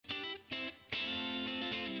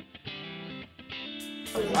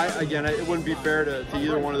It wouldn't be fair to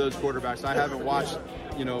either one of those quarterbacks. I haven't watched,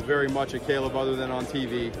 very much of Caleb other than on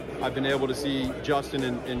TV. I've been able to see Justin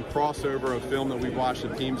in crossover of film that we've watched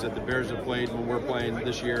of teams that the Bears have played when we're playing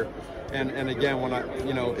this year. And again, when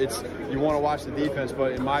you want to watch the defense,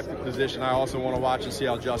 but in my position, I also want to watch and see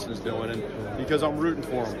how Justin's doing. And because I'm rooting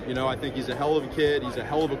for him, I think he's a hell of a kid. He's a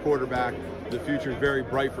hell of a quarterback. The future is very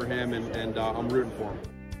bright for him, and I'm rooting for him.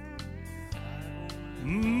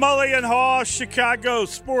 Mulligan and Haugh, Chicago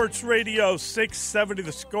Sports Radio 670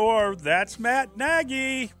 The Score. That's Matt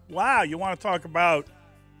Nagy. Wow, you want to talk about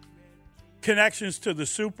connections to the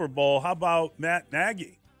Super Bowl? How about Matt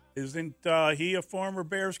Nagy? Isn't he a former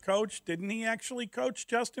Bears coach? Didn't he actually coach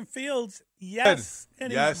Justin Fields? Yes.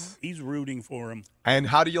 And yes. He's rooting for him. And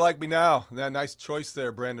how do you like me now? That nice choice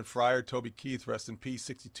there, Brandon Fryer, Toby Keith, rest in peace,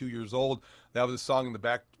 62 years old. That was a song in the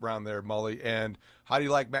background there, Mully. And how do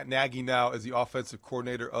you like Matt Nagy now as the offensive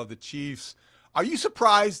coordinator of the Chiefs? Are you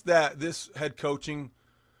surprised that this head coaching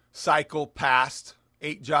cycle passed?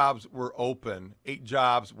 8 jobs were open. 8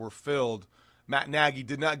 jobs were filled. Matt Nagy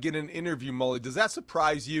did not get an interview, Mully. Does that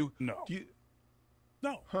surprise you? No.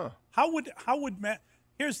 No. Huh. How would Matt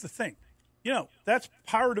 – here's the thing. That's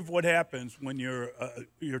part of what happens when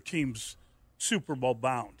your team's Super Bowl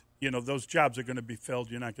bound. Those jobs are going to be filled.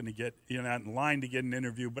 You're not in line to get an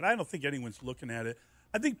interview, but I don't think anyone's looking at it.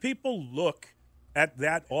 I think people look at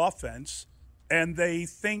that offense and they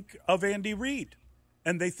think of Andy Reid.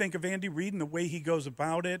 And they think of Andy Reid and the way he goes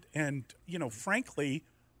about it. And, frankly,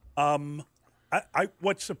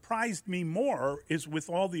 what surprised me more is with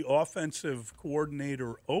all the offensive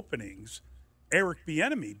coordinator openings, Eric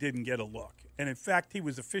Bieniemy didn't get a look. And, in fact, he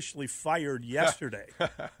was officially fired yesterday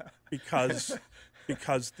because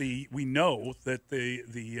we know that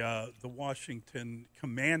the Washington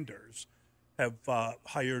Commanders have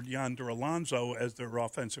hired Yonder Alonso as their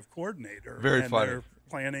offensive coordinator. Very funny. They're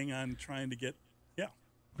planning on trying to get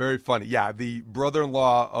Very funny. Yeah, the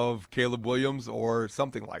brother-in-law of Caleb Williams or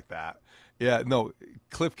something like that. Yeah, no,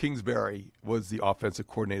 Cliff Kingsbury was the offensive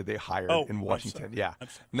coordinator they hired in Washington. Yeah,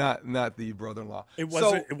 not the brother-in-law. It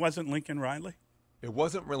wasn't Lincoln Riley? It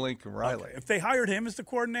wasn't Lincoln Riley. Okay. If they hired him as the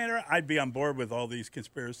coordinator, I'd be on board with all these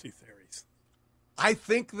conspiracy theories. I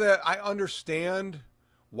think that I understand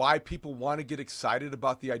why people want to get excited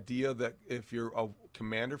about the idea that if you're a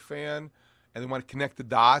Commander fan and they want to connect the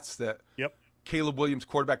dots that Caleb Williams,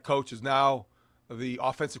 quarterback coach, is now the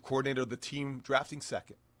offensive coordinator of the team drafting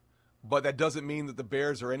second. But that doesn't mean that the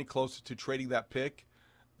Bears are any closer to trading that pick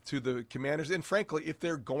to the Commanders. And frankly, if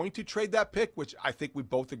they're going to trade that pick, which I think we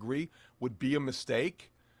both agree would be a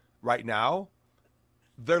mistake right now,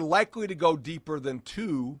 they're likely to go deeper than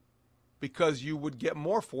 2 because you would get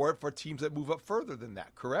more for it for teams that move up further than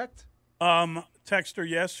that, correct? Texter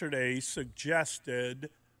yesterday suggested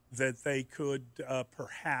that they could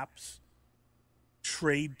perhaps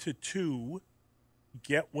trade to 2,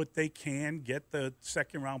 get what they can, get the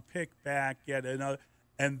second-round pick back, get another,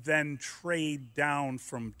 and then trade down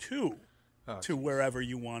from 2 to wherever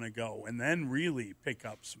you want to go, and then really pick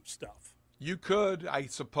up some stuff. You could, I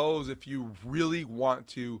suppose, if you really want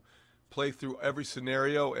to play through every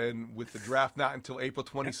scenario, and with the draft not until April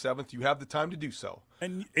 27th, you have the time to do so.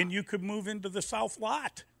 And you could move into the South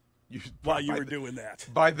Lot while you were doing that.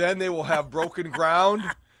 By then, they will have broken ground.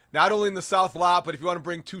 Not only in the South Lot, but if you want to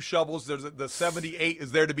bring 2 shovels, there's the 78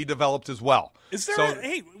 is there to be developed as well. Is there?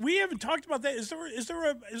 Hey, we haven't talked about that. Is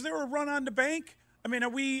there a run on the bank? I mean, are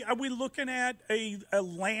we looking at a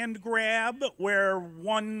land grab where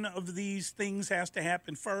one of these things has to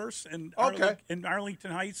happen first? And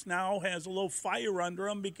Arlington Heights now has a little fire under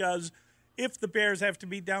them because if the Bears have to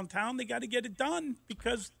be downtown, they got to get it done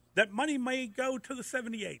because that money may go to the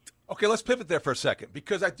 78. Okay, let's pivot there for a second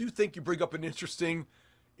because I do think you bring up an interesting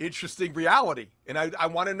reality, and I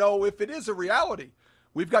want to know if it is a reality.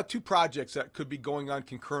 We've got 2 projects that could be going on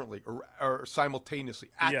concurrently or simultaneously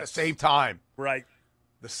at the same time. Right.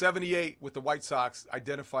 The 78 with the White Sox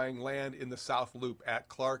identifying land in the South Loop at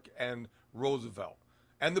Clark and Roosevelt,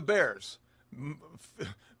 and the Bears in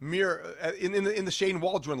the Shane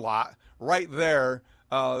Waldron lot right there.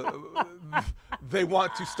 They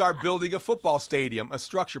want to start building a football stadium, a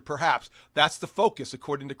structure, perhaps. That's the focus,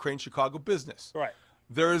 according to Crane Chicago Business. Right.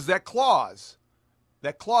 There is that clause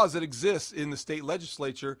that exists in the state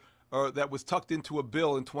legislature that was tucked into a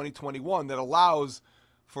bill in 2021 that allows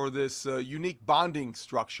for this unique bonding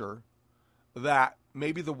structure that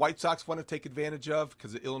maybe the White Sox want to take advantage of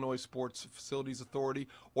because of Illinois Sports Facilities Authority,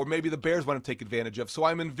 or maybe the Bears want to take advantage of. So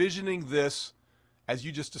I'm envisioning this, as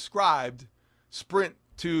you just described, sprint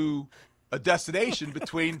to a destination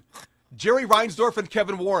between Jerry Reinsdorf and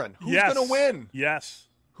Kevin Warren. Who's going to win? Yes.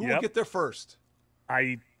 Who will get there first?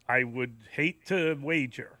 I would hate to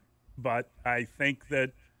wager, but I think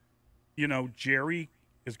that, Jerry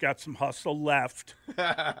has got some hustle left,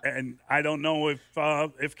 and I don't know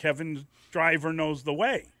if Kevin's driver knows the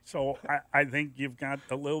way. So I think you've got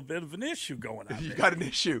a little bit of an issue going on. You got an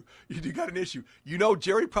issue. You got an issue.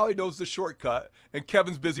 Jerry probably knows the shortcut, and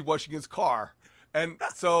Kevin's busy washing his car. And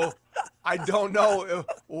so I don't know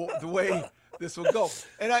the way this will go.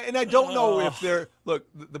 And I don't know if they're – look,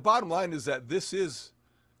 the bottom line is that this is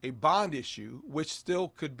a bond issue, which still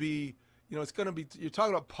could be – it's going to be – you're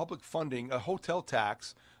talking about public funding, a hotel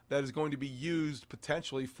tax that is going to be used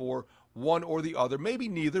potentially for one or the other, maybe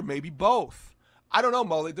neither, maybe both. I don't know,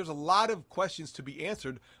 Mully. There's a lot of questions to be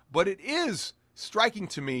answered, but it is striking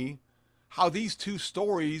to me how these two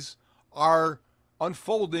stories are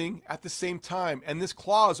unfolding at the same time. And this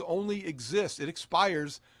clause only exists. It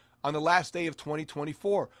expires on the last day of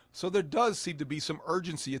 2024. So there does seem to be some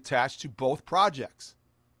urgency attached to both projects.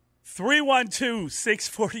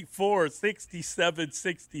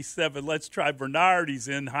 312-644-6767. Let's try Bernard. He's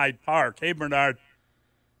in Hyde Park. Hey, Bernard.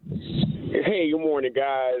 Hey, good morning,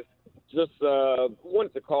 guys. Just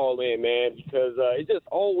wanted to call in, man, because it just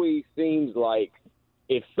always seems like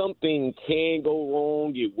if something can go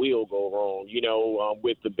wrong, it will go wrong,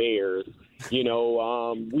 with the Bears.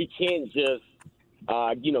 We can't just,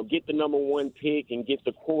 get the number one pick and get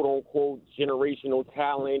the quote-unquote generational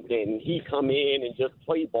talent and he come in and just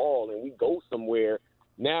play ball and we go somewhere.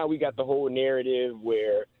 Now we got the whole narrative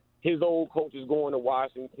where his old coach is going to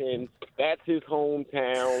Washington. That's his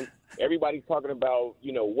hometown. Everybody's talking about,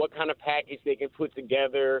 what kind of package they can put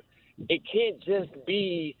together. It can't just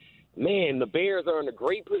be, man, the Bears are in a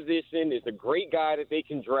great position. It's a great guy that they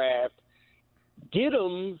can draft. Get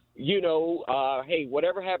him, hey,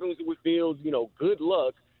 whatever happens with Fields, good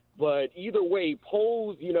luck. But either way,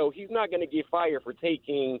 Poles, he's not going to get fired for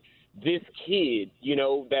taking this kid,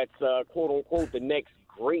 that's quote-unquote the next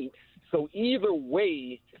great. So either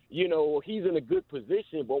way, he's in a good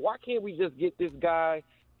position. But why can't we just get this guy,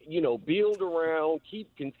 build around,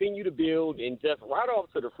 continue to build, and just right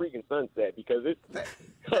off to the freaking sunset? Because it's just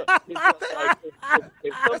like,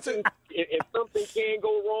 if something can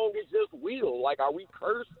go wrong, it just will. Like, are we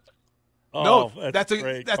cursed? No, that's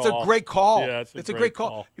a great call. Yeah, it's a great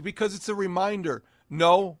call because it's a reminder.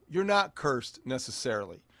 No, you're not cursed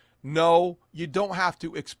necessarily. No, you don't have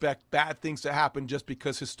to expect bad things to happen just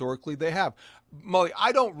because historically they have. Mully,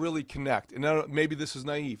 I don't really connect, and maybe this is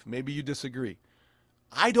naive. Maybe you disagree.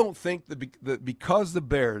 I don't think that because the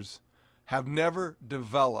Bears have never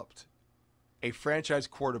developed a franchise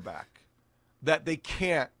quarterback that they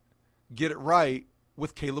can't get it right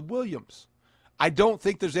with Caleb Williams. I don't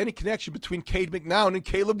think there's any connection between Cade McNown and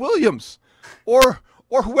Caleb Williams or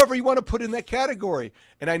whoever you want to put in that category.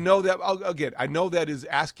 And I know that is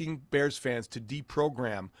asking Bears fans to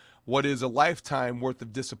deprogram what is a lifetime worth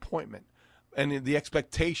of disappointment and the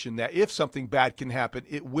expectation that if something bad can happen,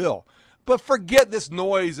 it will. But forget this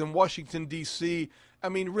noise in Washington, D.C. I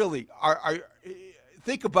mean, really,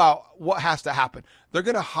 think about what has to happen. They're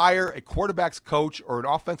going to hire a quarterback's coach or an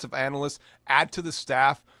offensive analyst, add to the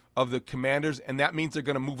staff of the Commanders, and that means they're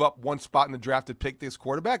going to move up one spot in the draft to pick this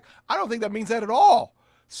quarterback. I don't think that means that at all.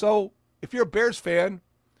 So if you're a Bears fan,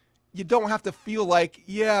 you don't have to feel like,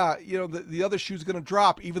 the other shoe's going to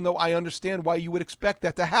drop, even though I understand why you would expect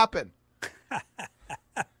that to happen.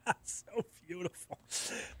 So beautiful.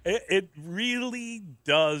 It really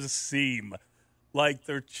does seem like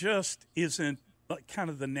there just isn't kind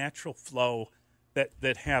of the natural flow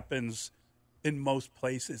that happens in most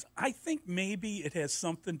places. I think maybe it has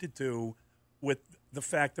something to do with the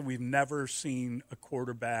fact that we've never seen a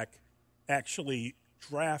quarterback actually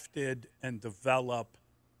drafted and develop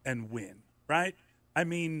and win, right? I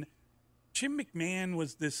mean, Jim McMahon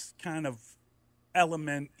was this kind of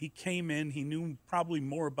element. He came in, he knew probably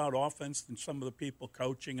more about offense than some of the people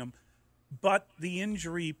coaching him, but the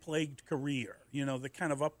injury-plagued career, the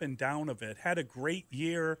kind of up and down of it, had a great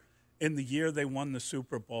year in the year they won the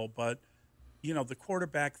Super Bowl, but, the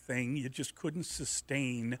quarterback thing, you just couldn't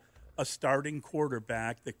sustain a starting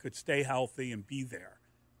quarterback that could stay healthy and be there.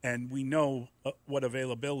 And we know what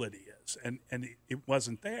availability is, and it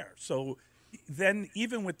wasn't there. So then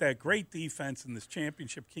even with that great defense and this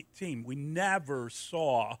championship team, we never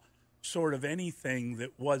saw sort of anything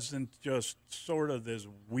that wasn't just sort of this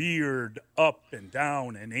weird up and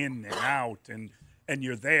down and in and out and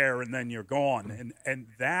you're there and then you're gone. And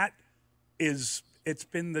that is, it's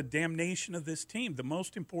been the damnation of this team, the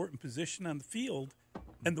most important position on the field,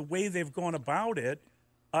 and the way they've gone about it,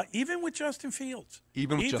 even with Justin Fields.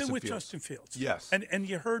 Even with Justin Fields. Yes. And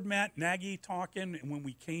you heard Matt Nagy talking when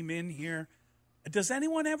we came in here. Does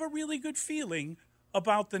anyone have a really good feeling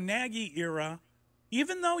about the Nagy era,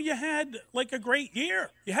 even though you had like a great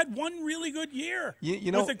year. You had one really good year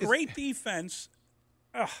with a great defense.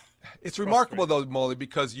 It's remarkable, though, Mully,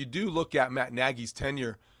 because you do look at Matt Nagy's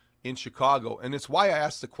tenure in Chicago, and it's why I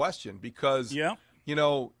asked the question, because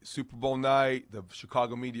Super Bowl night, the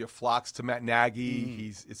Chicago media flocks to Matt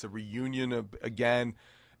Nagy. It's a reunion again,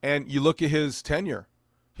 and you look at his tenure.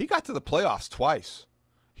 He got to the playoffs twice.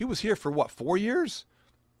 He was here for 4 years,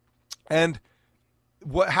 and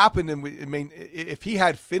what happened? If he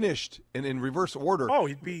had finished in reverse order,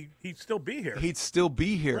 he'd still be here. He'd still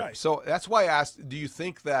be here. Right. So that's why I asked, do you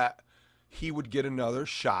think that he would get another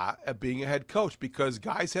shot at being a head coach? Because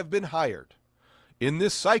guys have been hired in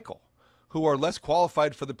this cycle who are less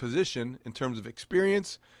qualified for the position in terms of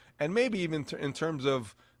experience and maybe even in terms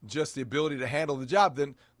of just the ability to handle the job,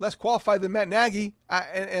 than less qualified than Matt Nagy.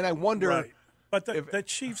 And I wonder. Right. But the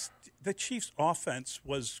Chiefs' offense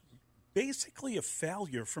was basically a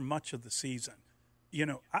failure for much of the season.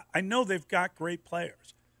 I know they've got great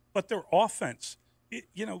players, but their offense,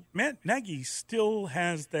 Matt Nagy still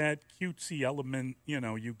has that cutesy element.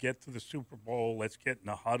 You get to the Super Bowl, let's get in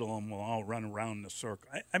a huddle and we'll all run around in a circle.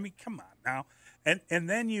 I mean, come on now. And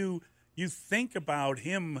then you think about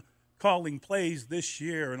him calling plays this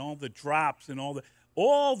year and all the drops and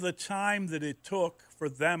all the time that it took for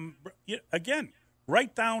them, again,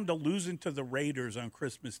 right down to losing to the Raiders on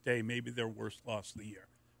Christmas Day, maybe their worst loss of the year.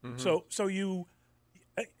 Mm-hmm. So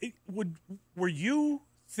were you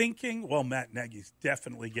thinking, well, Matt Nagy's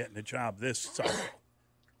definitely getting a job this summer?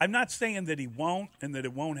 I'm not saying that he won't and that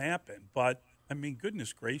it won't happen, but I mean,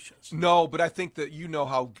 goodness gracious. No, but I think that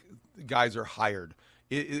how guys are hired.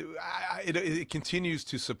 It continues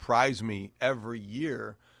to surprise me every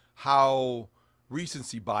year how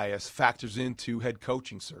recency bias factors into head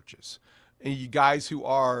coaching searches. And you guys who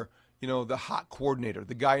are, the hot coordinator,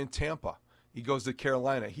 the guy in Tampa, he goes to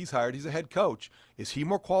Carolina, he's hired, he's a head coach. Is he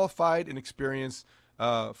more qualified and experienced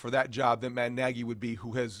for that job than Matt Nagy would be,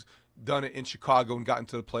 who has done it in Chicago and gotten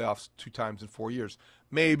to the playoffs 2 times in 4 years?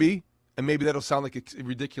 Maybe, and maybe that'll sound like a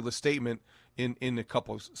ridiculous statement in a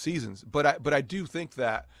couple of seasons. But I do think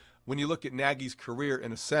that when you look at Nagy's career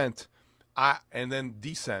in ascent and then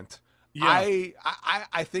descent, I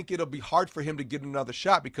think it'll be hard for him to get another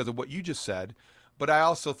shot because of what you just said. But I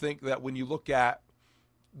also think that when you look at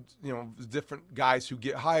different guys who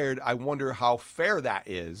get hired, I wonder how fair that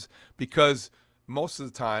is, because most of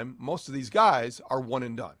the time, most of these guys are one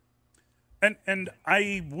and done. And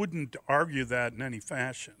I wouldn't argue that in any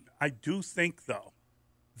fashion. I do think, though,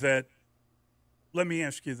 that let me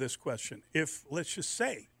ask you this question. If, let's just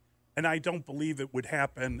say, and I don't believe it would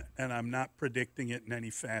happen, and I'm not predicting it in any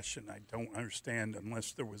fashion. I don't understand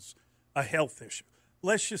unless there was a health issue.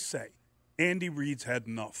 Let's just say Andy Reid's had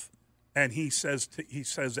enough, and he says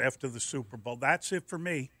after the Super Bowl, that's it for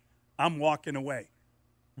me. I'm walking away.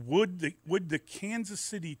 Would the Kansas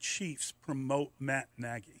City Chiefs promote Matt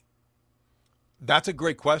Nagy? That's a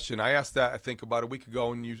great question. I asked that, I think, about a week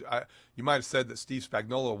ago, and you might have said that Steve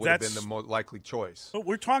Spagnuolo would have been the most likely choice. But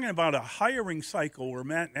we're talking about a hiring cycle where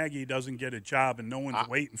Matt Nagy doesn't get a job and no one's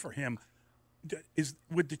waiting for him.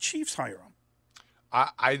 Would the Chiefs hire him?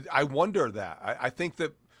 I wonder that. I think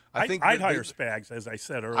I'd hire Spags, as I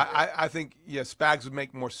said earlier. I think, Spags would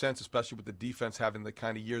make more sense, especially with the defense having the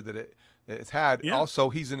kind of year that it's had. Yeah. Also,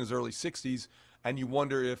 he's in his early 60s. And you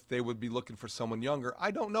wonder if they would be looking for someone younger. I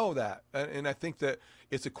don't know that. And I think that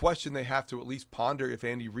it's a question they have to at least ponder if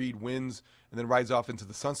Andy Reid wins and then rides off into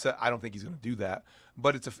the sunset. I don't think he's going to do that.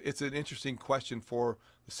 But it's an interesting question for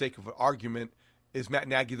the sake of an argument. Is Matt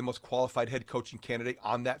Nagy the most qualified head coaching candidate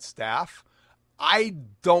on that staff? I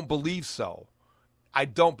don't believe so.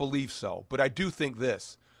 But I do think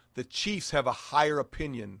this. The Chiefs have a higher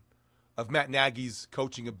opinion of Matt Nagy's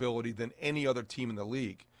coaching ability than any other team in the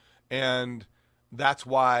league. And that's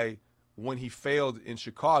why when he failed in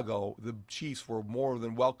Chicago, the Chiefs were more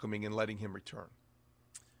than welcoming in letting him return.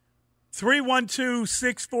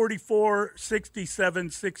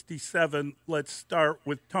 312-644-6767. Let's start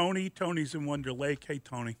with Tony. Tony's in Wonder Lake. Hey,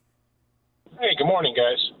 Tony. Hey, good morning,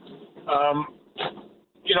 guys.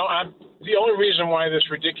 The only reason why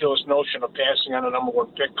this ridiculous notion of passing on a number 1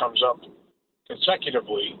 pick comes up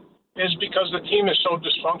consecutively is because the team is so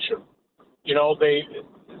dysfunctional.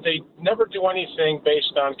 They never do anything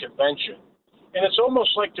based on convention. And it's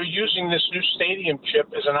almost like they're using this new stadium chip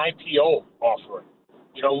as an IPO offering,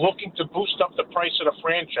 looking to boost up the price of the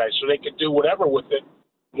franchise so they could do whatever with it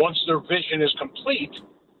once their vision is complete.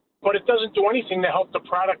 But it doesn't do anything to help the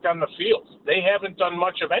product on the field. They haven't done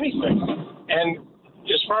much of anything. And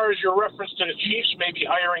as far as your reference to the Chiefs maybe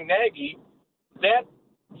hiring Nagy, that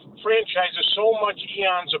franchise is so much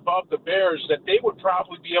eons above the Bears that they would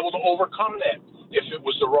probably be able to overcome that if it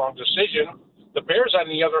was the wrong decision. The Bears, on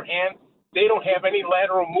the other hand, they don't have any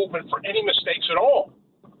lateral movement for any mistakes at all.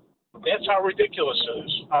 That's how ridiculous it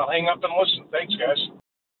is. I'll hang up and listen. Thanks, guys.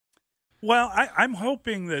 Well, I'm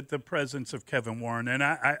hoping that the presence of Kevin Warren, and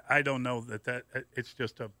I don't know that it's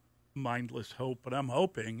just a mindless hope, but I'm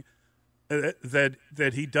hoping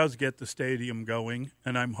that he does get the stadium going,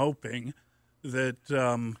 and I'm hoping that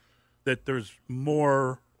that there's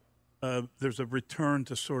more. There's a return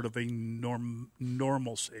to sort of a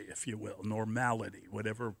normalcy, if you will, normality,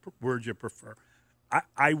 whatever word you prefer.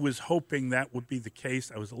 I was hoping that would be the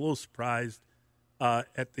case. I was a little surprised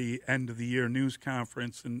at the end of the year news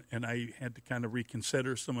conference, and I had to kind of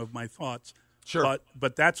reconsider some of my thoughts. Sure.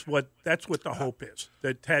 But that's what the hope is,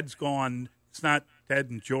 that Ted's gone. It's not Ted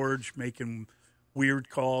and George making weird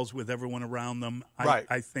calls with everyone around them. Right.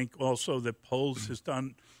 I think also that Poles has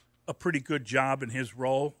done a pretty good job in his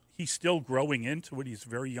role. He's still growing into it. He's a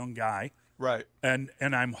very young guy. Right. And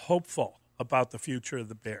I'm hopeful about the future of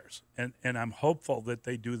the Bears. And I'm hopeful that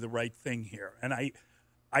they do the right thing here. And I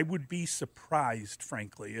would be surprised,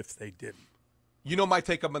 frankly, if they didn't. You know my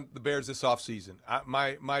take on the Bears this offseason.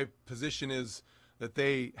 My position is that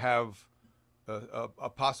they have a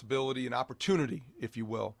possibility, an opportunity, if you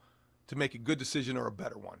will, to make a good decision or a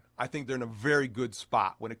better one. I think they're in a very good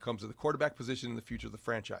spot when it comes to the quarterback position and the future of the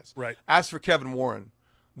franchise. Right. As for Kevin Warren,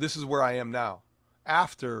 this is where I am now.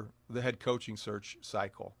 After the head coaching search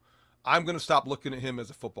cycle, I'm going to stop looking at him as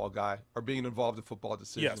a football guy or being involved in football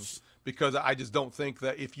decisions, because I just don't think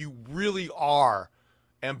that if you really are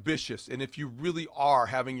ambitious and if you really are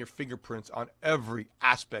having your fingerprints on every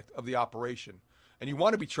aspect of the operation and you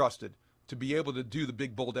want to be trusted to be able to do the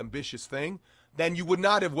big, bold, ambitious thing, then you would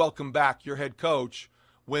not have welcomed back your head coach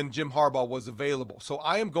when Jim Harbaugh was available. So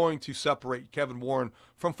I am going to separate Kevin Warren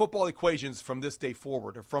from football equations from this day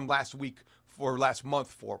forward, or from last week or last month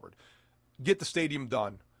forward. Get the stadium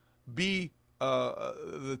done. Be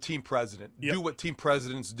the team president. Yep. Do what team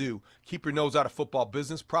presidents do. Keep your nose out of football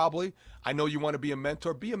business, probably. I know you want to be a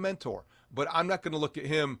mentor. Be a mentor. But I'm not going to look at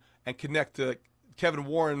him and connect to Kevin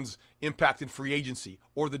Warren's impact in free agency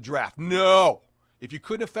or the draft. No. If you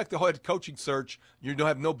couldn't affect the head coaching search, you don't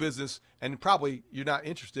have no business, and probably you're not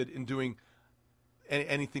interested in doing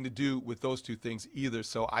anything to do with those two things either.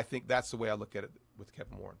 So I think that's the way I look at it with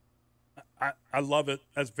Kevin Warren. I love it.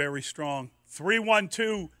 That's very strong.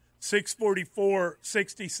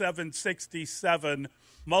 312-644-6767.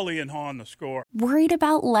 Mulligan and Haugh on the score. Worried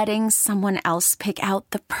about letting someone else pick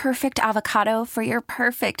out the perfect avocado for your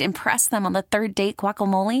perfect impress them on the third date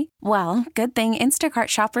guacamole? Well, good thing Instacart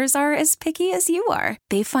shoppers are as picky as you are.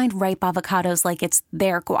 They find ripe avocados like it's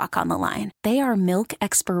their guac on the line. They are milk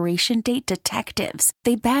expiration date detectives.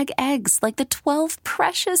 They bag eggs like the 12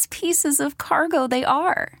 precious pieces of cargo they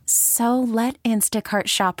are. So let Instacart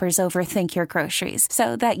shoppers overthink your groceries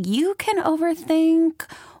so that you can overthink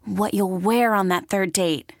what you'll wear on that third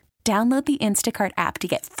date. Download the Instacart app to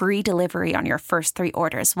get free delivery on your first 3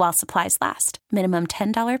 orders while supplies last. Minimum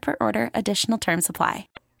 $10 per order. Additional terms apply.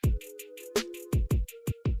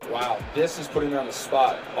 Wow, this is putting me on the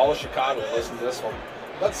spot. All of Chicago, listen to this one.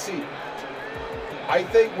 Let's see. I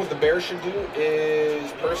think what the Bears should do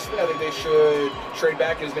is, personally, I think they should trade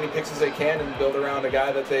back as many picks as they can and build around a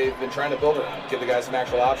guy that they've been trying to build around. Give the guy some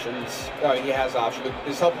actual options. I mean, he has options, but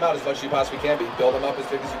just help him out as much as you possibly can be. Build him up as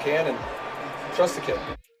big as you can and trust the kid.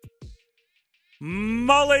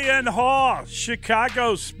 Mulligan and Haugh,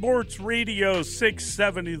 Chicago Sports Radio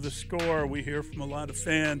 670 The Score. We hear from a lot of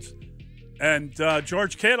fans. And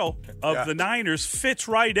George Kittle of the Niners fits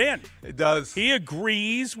right in. It does. He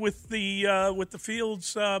agrees with the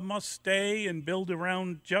Fields must stay and build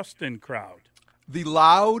around Justin crowd. The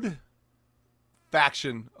loud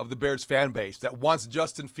faction of the Bears fan base that wants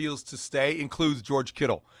Justin Fields to stay includes George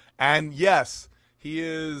Kittle. And yes, he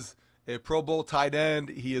is a Pro Bowl tight end.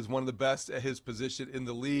 He is one of the best at his position in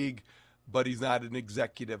the league, but he's not an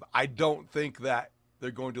executive. I don't think that they're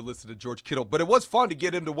going to listen to George Kittle. But it was fun to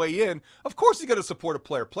get him to weigh in. Of course he's going to support a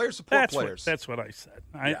player. Players support players. That's what I said.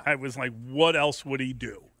 I was like, what else would he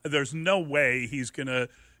do? There's no way he's going to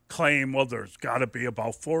claim, well, there's got to be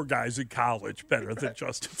about 4 guys in college better than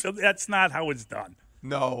Justin Fields. That's not how it's done.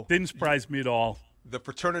 No. Didn't surprise me at all. The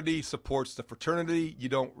fraternity supports the fraternity. You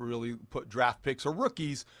don't really put draft picks or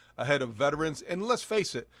rookies ahead of veterans. And let's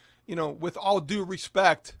face it, with all due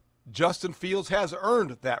respect, Justin Fields has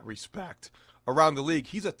earned that respect around the league.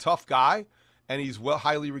 He's a tough guy, and he's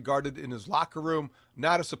highly regarded in his locker room.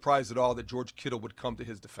 Not a surprise at all that George Kittle would come to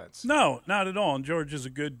his defense. No, not at all. And George is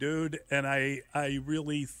a good dude, and I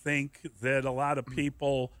really think that a lot of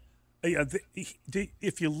people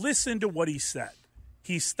If you listen to what he said,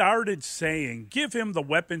 he started saying, give him the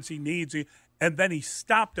weapons he needs, and then he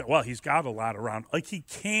stopped it. Well, he's got a lot around. Like, he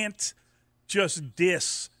can't just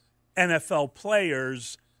diss NFL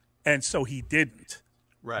players, and so he didn't.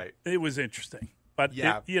 Right. It was interesting. But,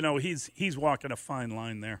 he's walking a fine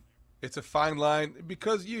line there. It's a fine line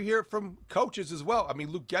because you hear it from coaches as well. I mean,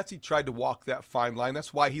 Luke Getsy tried to walk that fine line.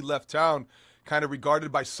 That's why he left town, kind of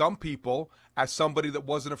regarded by some people as somebody that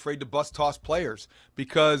wasn't afraid to bus toss players,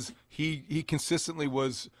 because he consistently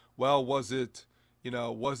was it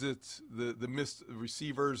the missed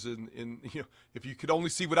receivers and if you could only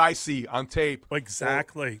see what I see on tape.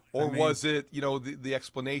 Exactly. Or was it, the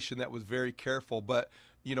explanation that was very careful, but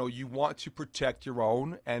you want to protect your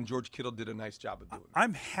own, and George Kittle did a nice job of doing it.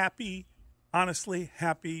 I'm happy, honestly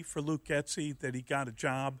happy for Luke Getsy that he got a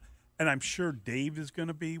job, and I'm sure Dave is going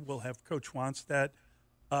to be. We'll have Coach Wannstedt.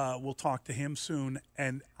 We'll talk to him soon,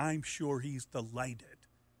 and I'm sure he's delighted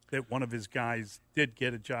that one of his guys did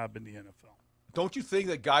get a job in the NFL. Don't you think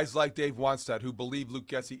that guys like Dave Wannstedt, who believe Luke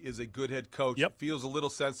Getsy is a good head coach, feels a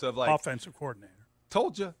little sense of like offensive coordinator?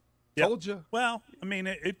 Told you. Yep. Told you. Well, I mean,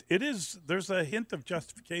 it is. There's a hint of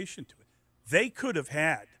justification to it. They could have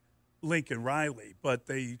had Lincoln Riley, but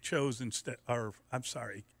they chose instead.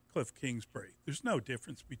 Cliff Kingsbury. There's no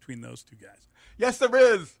difference between those two guys. Yes,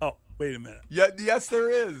 there is. Oh, wait a minute. Yeah, yes, there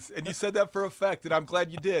is, and you said that for a fact, and I'm glad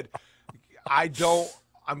you did. I do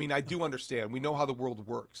understand. We know how the world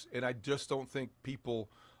works, and I just don't think people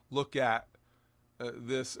look at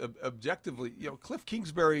this objectively. Cliff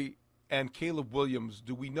Kingsbury and Caleb Williams,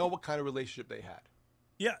 do we know what kind of relationship they had?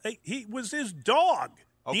 Yeah, he was his dog.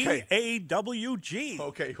 Okay. DAWG.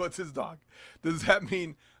 Okay, what's his dog? Does that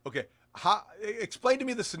mean, okay, explain to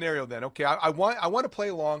me the scenario then. Okay, I want to play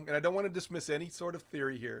along, and I don't want to dismiss any sort of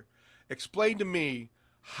theory here. Explain to me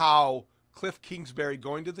how Cliff Kingsbury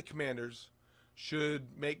going to the Commanders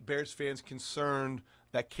should make Bears fans concerned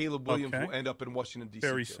that Caleb Williams will end up in Washington, D.C.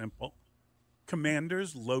 Very simple.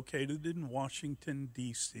 Commanders located in Washington,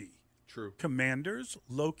 D.C. True. Commanders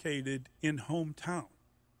located in hometown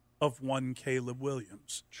of one Caleb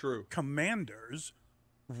Williams. True. Commanders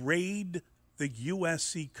raid the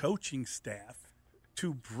USC coaching staff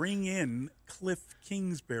to bring in Cliff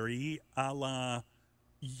Kingsbury a la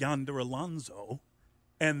Yonder Alonso,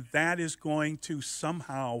 and that is going to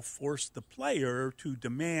somehow force the player to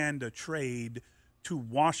demand a trade to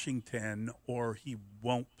Washington, or he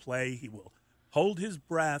won't play. He will hold his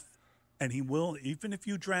breath, and he will, even if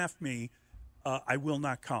you draft me, I will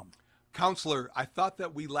not come. Counselor, I thought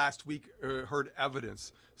that we last week heard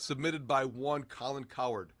evidence submitted by one Colin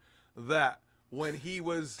Coward that when he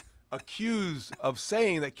was accused of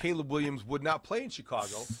saying that Caleb Williams would not play in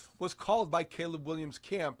Chicago, was called by Caleb Williams'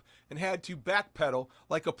 camp and had to backpedal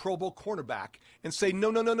like a Pro Bowl cornerback and say,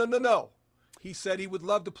 no. He said he would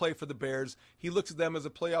love to play for the Bears. He looks at them as a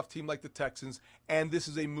playoff team like the Texans, and this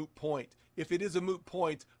is a moot point. If it is a moot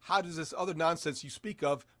point, how does this other nonsense you speak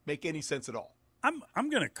of make any sense at all? I'm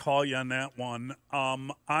going to call you on that one.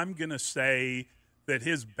 I'm going to say that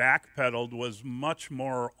his backpedaled was much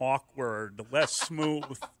more awkward, less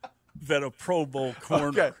smooth than a Pro Bowl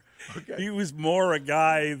corner. Okay. He was more a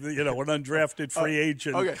guy, an undrafted free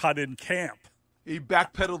agent cut in camp. He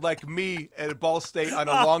backpedaled like me at Ball State on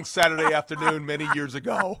a long Saturday afternoon many years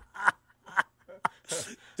ago.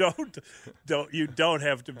 You don't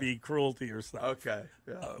have to be cruel to yourself. Okay.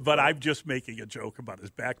 Yeah. But I'm just making a joke about his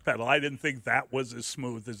backpedal. I didn't think that was as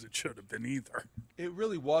smooth as it should have been either. It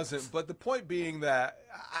really wasn't. But the point being that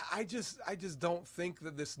I just don't think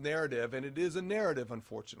that this narrative, and it is a narrative,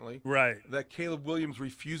 unfortunately, right, that Caleb Williams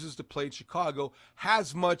refuses to play in Chicago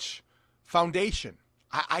has much foundation.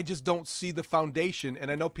 I just don't see the foundation, and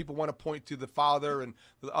I know people want to point to the father and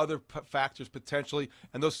the other factors potentially,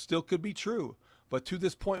 and those still could be true. But to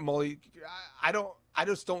this point, Mully, I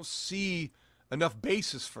just don't see enough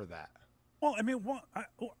basis for that. Well, I mean,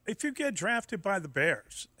 if you get drafted by the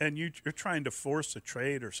Bears and you're trying to force a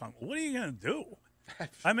trade or something, what are you going to do?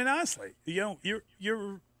 I mean, honestly, the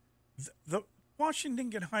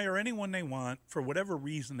Washington can hire anyone they want for whatever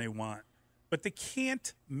reason they want, but they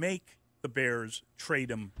can't make the Bears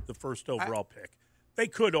trade him the first overall pick. They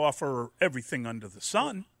could offer everything under the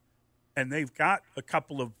sun, and they've got a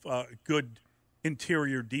couple of good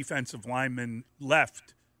interior defensive linemen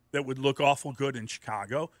left that would look awful good in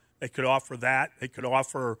Chicago. They could offer that. They could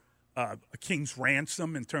offer a king's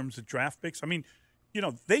ransom in terms of draft picks. I mean,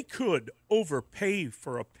 they could overpay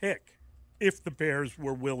for a pick if the Bears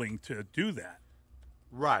were willing to do that.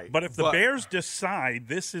 Right. But if the Bears decide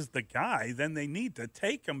this is the guy, then they need to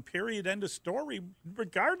take him, period, end of story,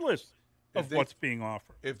 regardless. of what's being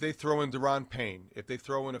offered. If they throw in Deron Payne, if they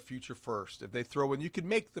throw in a future first, if they throw in, you can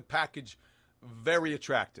make the package very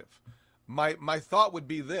attractive. My thought would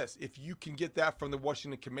be this: if you can get that from the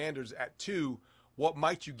Washington Commanders at 2, what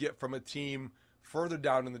might you get from a team further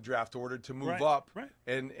down in the draft order to move up? Right.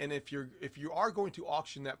 And if you are going to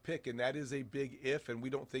auction that pick, and that is a big if, and we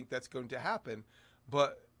don't think that's going to happen,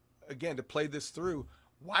 but again, to play this through,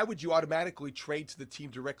 why would you automatically trade to the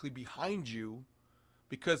team directly behind you?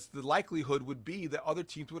 Because the likelihood would be that other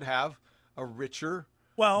teams would have a richer,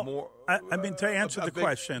 more. I mean, to answer the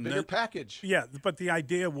question, bigger package. Yeah, but the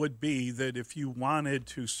idea would be that if you wanted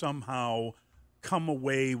to somehow come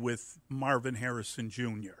away with Marvin Harrison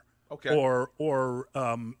Jr. Okay. or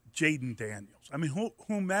Jaden Daniels, I mean,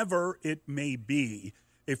 whomever it may be,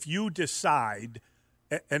 if you decide.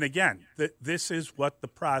 And again, this is what the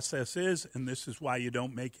process is, and this is why you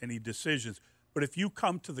don't make any decisions. But if you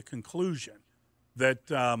come to the conclusion that,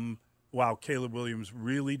 wow, Caleb Williams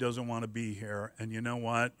really doesn't want to be here, and you know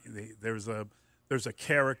what, there's a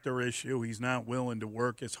character issue. He's not willing to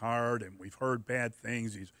work as hard, and we've heard bad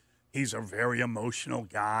things. He's a very emotional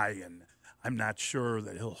guy, and I'm not sure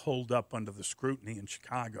that he'll hold up under the scrutiny in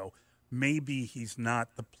Chicago. Maybe he's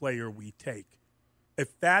not the player we take.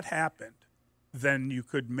 If that happened, then you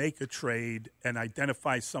could make a trade and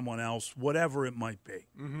identify someone else, whatever it might be.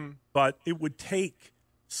 Mm-hmm. But it would take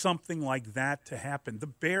something like that to happen. The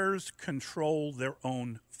Bears control their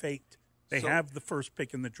own fate. They have the first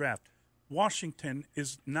pick in the draft. Washington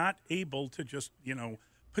is not able to just,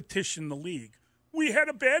 petition the league. We had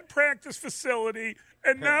a bad practice facility,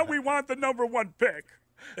 and now we want the number 1 pick.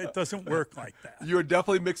 It doesn't work like that. You're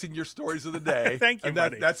definitely mixing your stories of the day. Thank you, and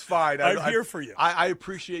buddy. That's fine. I'm here for you. I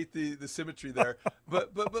appreciate the symmetry there.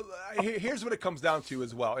 but here's what it comes down to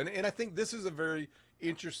as well. And I think this is a very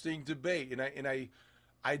interesting debate. And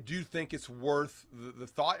I do think it's worth the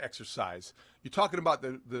thought exercise. You're talking about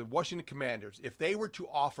the Washington Commanders. If they were to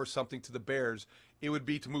offer something to the Bears, it would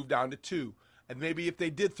be to move down to 2. And maybe if they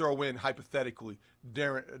did throw in, hypothetically,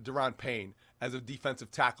 Deron Payne as a defensive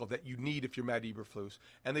tackle that you need if you're Matt Eberflus,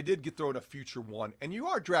 and they did get thrown a future 1, and you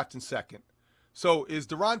are drafting 2nd. So is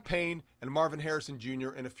Deron Payne and Marvin Harrison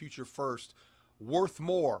Jr. in a future first worth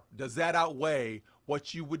more? Does that outweigh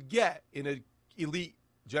what you would get in an elite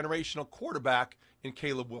generational quarterback in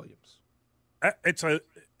Caleb Williams?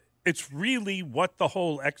 It's really what the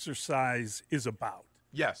whole exercise is about.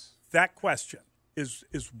 Yes. That question is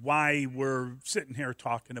why we're sitting here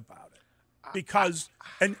talking about it. Because,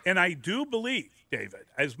 and I do believe, David,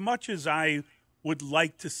 as much as I would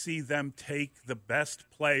like to see them take the best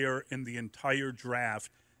player in the entire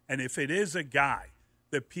draft, and if it is a guy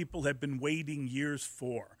that people have been waiting years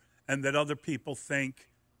for and that other people think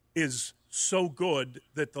is so good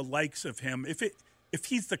that the likes of him, if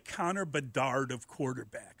he's the Connor Bedard of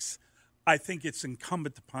quarterbacks, I think it's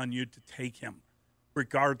incumbent upon you to take him,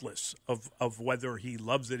 regardless of whether he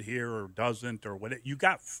loves it here or doesn't or what. You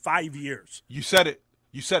got 5 years. You said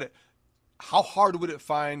it. How hard would it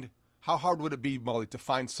be, Mully, to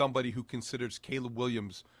find somebody who considers Caleb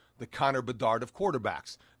Williams the Connor Bedard of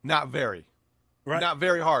quarterbacks? Not very. Right. Not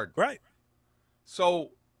very hard. Right.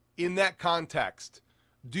 So in that context,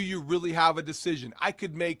 do you really have a decision? I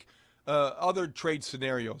could make other trade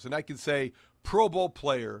scenarios, and I could say Pro Bowl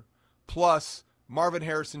player plus Marvin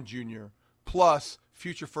Harrison Jr. plus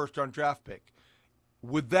future first-round draft pick.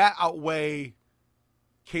 Would that outweigh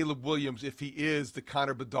Caleb Williams if he is the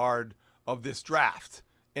Connor Bedard of this draft?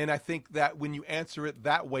 And I think that when you answer it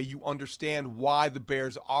that way, you understand why the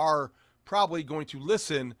Bears are probably going to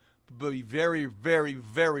listen, but be very, very,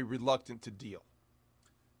 very reluctant to deal.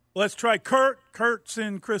 Let's try Kurt. Kurt's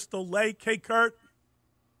in Crystal Lake. Hey, Kurt.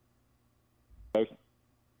 Hey,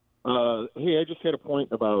 I just had a point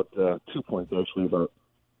about 2 points, actually, about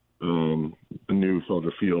a new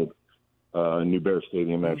Soldier Field, new Bear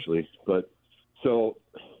Stadium, actually. But so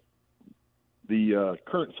the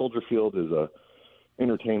current Soldier Field is a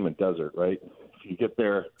entertainment desert, right? If you get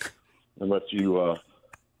there, unless you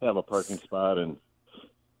have a parking spot and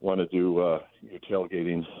want to do your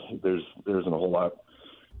tailgating, there isn't a whole lot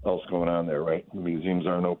else going on there, right? The museums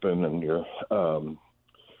aren't open, and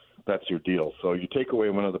that's your deal. So you take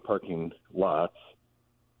away one of the parking lots,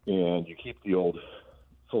 and you keep the old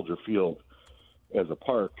Soldier Field as a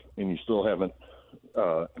park, and you still haven't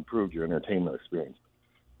improved your entertainment experience.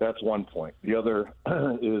 That's one point. The other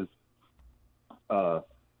is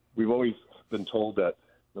we've always been told that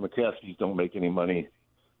the McCaskies don't make any money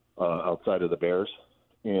outside of the Bears,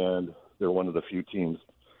 and they're one of the few teams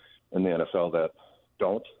in the NFL that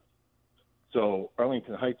don't. So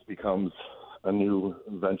Arlington Heights becomes a new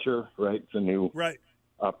venture, right? It's a new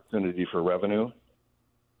opportunity for revenue.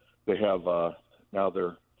 they have now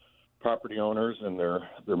they're property owners, and they're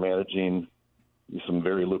managing some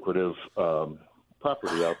very lucrative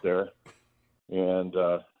property out there. And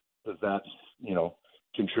does that,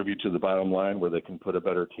 contribute to the bottom line where they can put a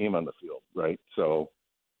better team on the field, right? So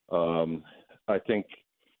I think,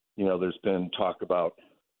 there's been talk about.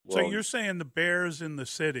 So you're saying the Bears in the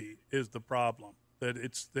city is the problem, that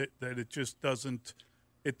it just doesn't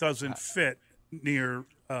fit near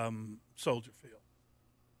Soldier Field.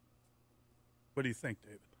 What do you think,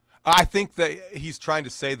 David? I think that he's trying to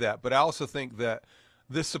say that, but I also think that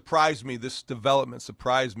this surprised me. This development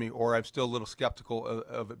surprised me, or I'm still a little skeptical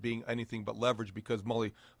of it being anything but leverage because,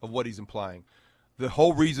 Mully, of what he's implying. The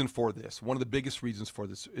whole reason for this, one of the biggest reasons for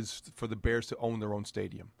this, is for the Bears to own their own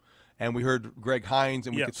stadium. And we heard Greg Hines,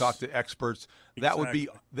 and we could talk to experts. Exactly.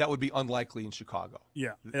 That would be unlikely in Chicago.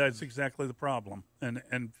 Yeah, that's exactly the problem.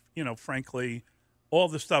 And frankly, all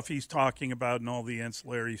the stuff he's talking about and all the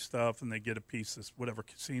ancillary stuff, and they get a piece of whatever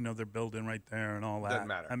casino they're building right there and all that. Doesn't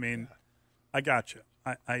matter. I mean, I got you.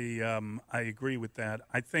 I agree with that.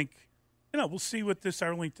 I think, we'll see what this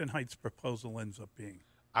Arlington Heights proposal ends up being.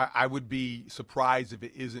 I would be surprised if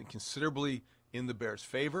it isn't considerably in the Bears'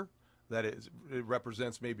 favor, that it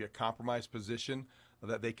represents maybe a compromise position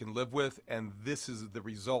that they can live with, and this is the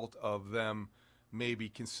result of them maybe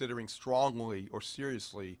considering strongly or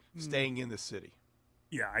seriously staying in the city.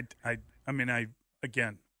 Yeah, I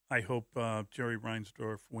hope Jerry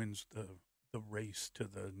Reinsdorf wins the race to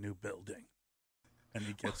the new building, and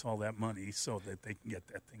he gets all that money so that they can get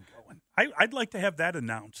that thing going. I'd like to have that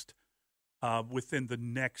announced within the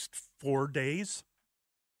next 4 days.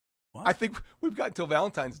 What? I think we've got until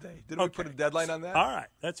Valentine's Day. Didn't we put a deadline on that? All right,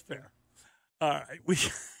 that's fair. All right, we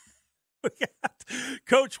got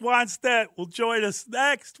Coach Wannstedt will join us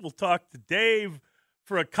next. We'll talk to Dave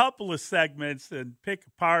for a couple of segments and pick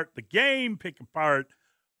apart the game, pick apart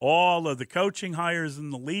all of the coaching hires in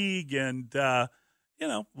the league, and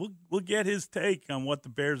we'll get his take on what the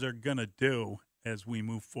Bears are going to do as we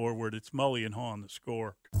move forward. It's Mulligan and Haugh on The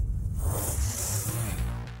Score.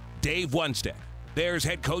 Dave Wannstedt, Bears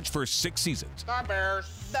head coach for 6 seasons. The Bears.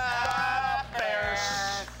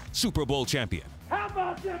 Super Bowl champion. How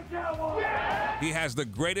about them Cowboys? Yeah! He has the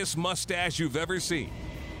greatest mustache you've ever seen.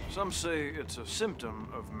 Some say it's a symptom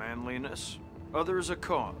of manliness. Others a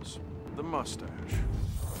cause. The mustache.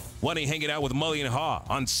 When he hanging out with Mulligan and Haugh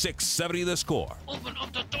on 670 The Score. Open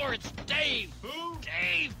up the door. It's Dave. Who?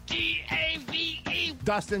 Dave. D-A-V-E.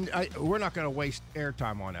 Dustin, we're not going to waste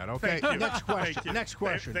airtime on that, okay? Thank you. Next question. Thank you. Next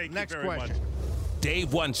question. Thank you Next very question. much. Dave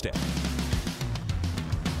Wannstedt.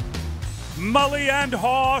 Mully and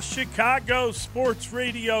Haugh, Chicago Sports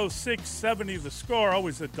Radio 670 The Score.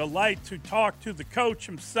 Always a delight to talk to the coach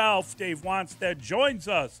himself. Dave Wannstedt joins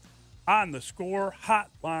us on the Score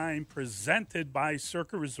Hotline, presented by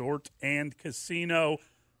Circa Resort and Casino.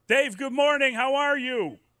 Dave, good morning. How are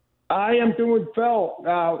you? I am doing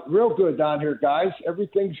real good down here, guys.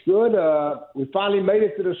 Everything's good. We finally made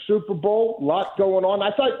it to the Super Bowl. A lot going on.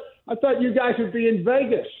 I thought you guys would be in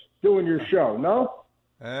Vegas doing your show. No?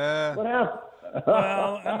 What happened?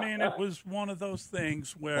 Well, I mean, it was one of those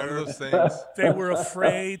things where they were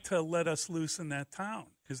afraid to let us loose in that town.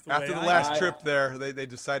 After the last trip there, they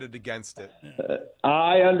decided against it.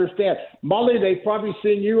 I understand. Mully, they probably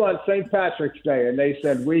seen you on St. Patrick's Day, and they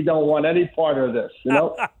said, we don't want any part of this,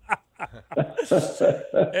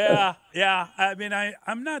 Yeah. I mean,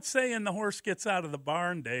 I'm not saying the horse gets out of the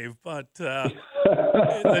barn, Dave, but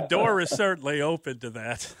the door is certainly open to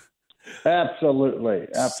that. Absolutely.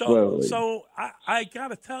 So I got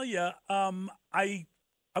to tell you, I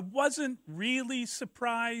wasn't really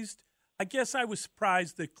surprised. I guess I was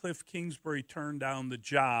surprised that Cliff Kingsbury turned down the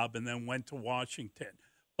job and then went to Washington.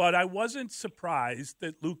 But I wasn't surprised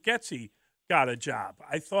that Luke Getsy got a job.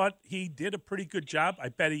 I thought he did a pretty good job. I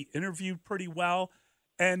bet he interviewed pretty well.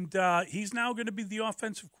 And he's now going to be the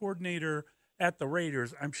offensive coordinator at the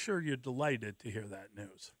Raiders. I'm sure you're delighted to hear that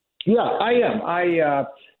news. Yeah, I am.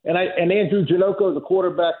 And Andrew Janocko, the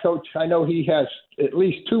quarterback coach, I know he has at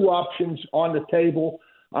least 2 options on the table.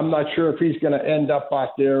 I'm not sure if he's going to end up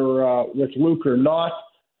out there with Luke or not.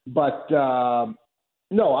 But,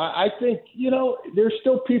 no, I think, there's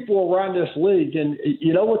still people around this league. And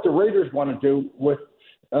you know what the Raiders want to do with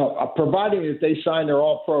providing that they sign their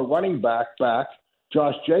all-pro running back,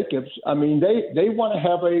 Josh Jacobs. I mean, they want to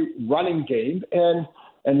have a running game.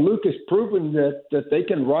 And Luke has proven that they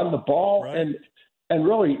can run the ball. Right. And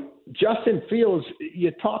really, Justin Fields,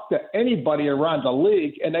 you talk to anybody around the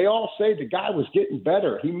league, and they all say the guy was getting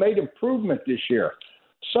better. He made improvement this year.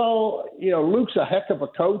 So, Luke's a heck of a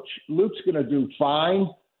coach. Luke's going to do fine.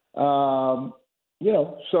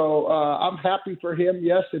 So I'm happy for him,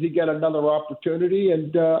 yes, that he got another opportunity,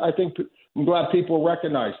 and I'm glad people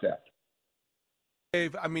recognize that.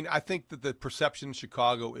 Dave, I think that the perception in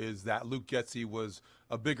Chicago is that Luke Getsy was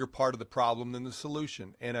a bigger part of the problem than the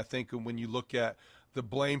solution. And I think when you look at the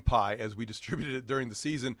blame pie as we distributed it during the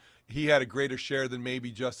season, he had a greater share than maybe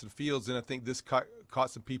Justin Fields. And I think this caught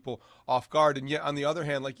some people off guard. And yet, on the other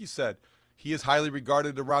hand, like you said, he is highly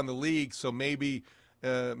regarded around the league. So maybe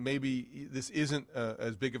this isn't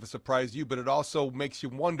as big of a surprise to you, but it also makes you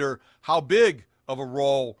wonder how big of a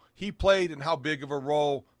role he played and how big of a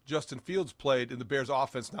role Justin Fields played in the Bears'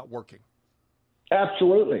 offense not working.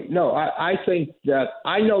 Absolutely. No, I think that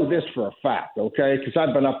I know this for a fact, okay, because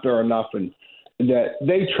I've been up there enough, and that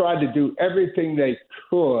they tried to do everything they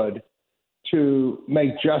could to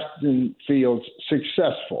make Justin Fields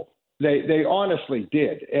successful. They honestly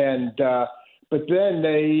did. And but then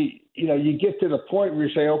you get to the point where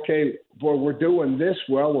you say, okay, boy, we're doing this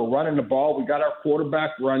well. We're running the ball. We got our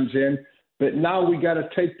quarterback runs in. But now we got to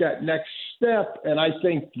take that next step, and I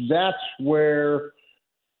think that's where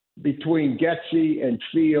between Getsy and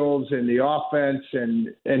Fields and the offense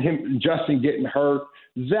and him, Justin getting hurt,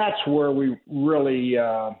 that's where we really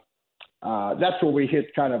that's where we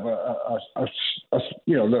hit kind of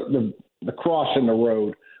the cross in the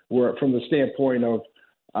road, where from the standpoint of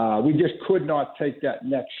we just could not take that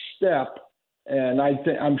next step, and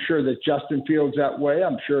I'm sure that Justin feels that way.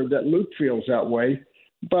 I'm sure that Luke feels that way.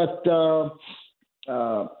 But,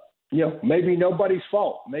 maybe nobody's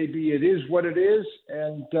fault. Maybe it is what it is.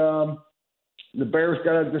 And the Bears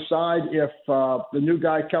got to decide if the new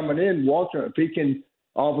guy coming in, Walter, if he can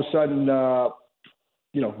all of a sudden,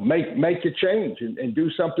 make a change and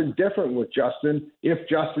do something different with Justin, if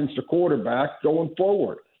Justin's the quarterback going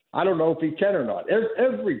forward. I don't know if he can or not.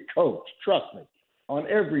 Every coach, trust me, on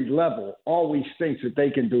every level, always thinks that they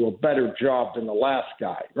can do a better job than the last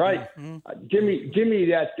guy, right? Mm-hmm. Give me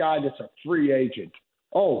that guy that's a free agent.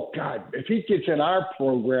 Oh, God, if he gets in our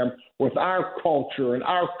program with our culture and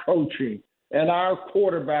our coaching and our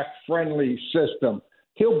quarterback-friendly system,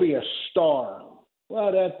 he'll be a star.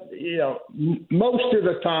 Well, most of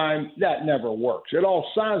the time, that never works. It all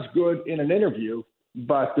sounds good in an interview,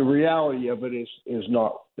 but the reality of it is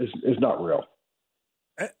not real.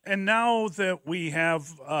 And now that we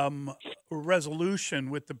have a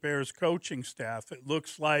resolution with the Bears coaching staff, it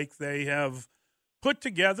looks like they have put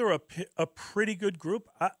together a pretty good group.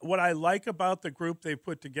 What I like about the group they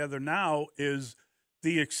put together now is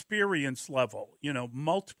the experience level.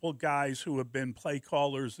 Multiple guys who have been play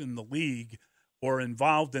callers in the league or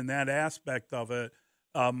involved in that aspect of it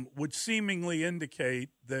would seemingly indicate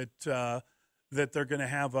that they're going to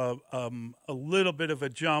have a little bit of a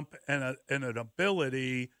jump and an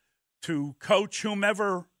ability to coach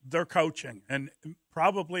whomever they're coaching, and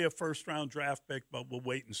probably a first-round draft pick, but we'll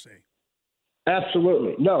wait and see.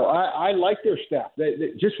 Absolutely. No, I like their staff.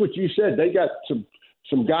 They just what you said, they got some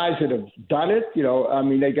guys that have done it.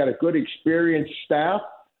 They got a good experienced staff.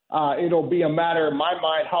 It'll be a matter, in my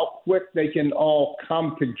mind, how quick they can all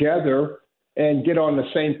come together and get on the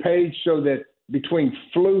same page so that between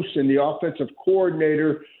Flus and the offensive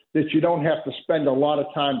coordinator, that you don't have to spend a lot of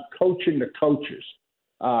time coaching the coaches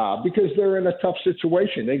because they're in a tough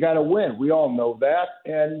situation. They got to win. We all know that.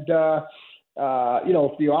 And,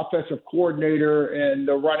 if the offensive coordinator and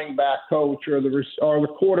the running back coach or the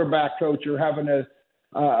quarterback coach are having a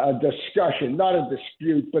discussion, not a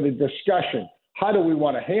dispute, but a discussion, how do we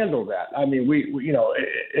want to handle that? And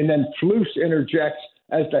then Flus interjects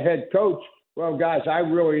as the head coach. Well, guys, I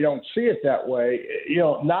really don't see it that way.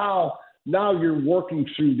 Now you're working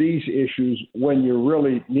through these issues when you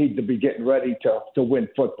really need to be getting ready to win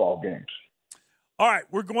football games. All right,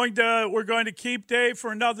 we're going to keep Dave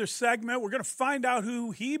for another segment. We're going to find out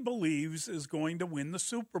who he believes is going to win the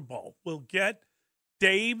Super Bowl. We'll get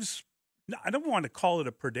Dave's. I don't want to call it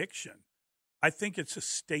a prediction. I think it's a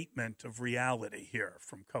statement of reality here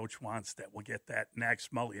from Coach Wannstedt. We'll get that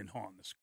next. Mulligan and Haugh on the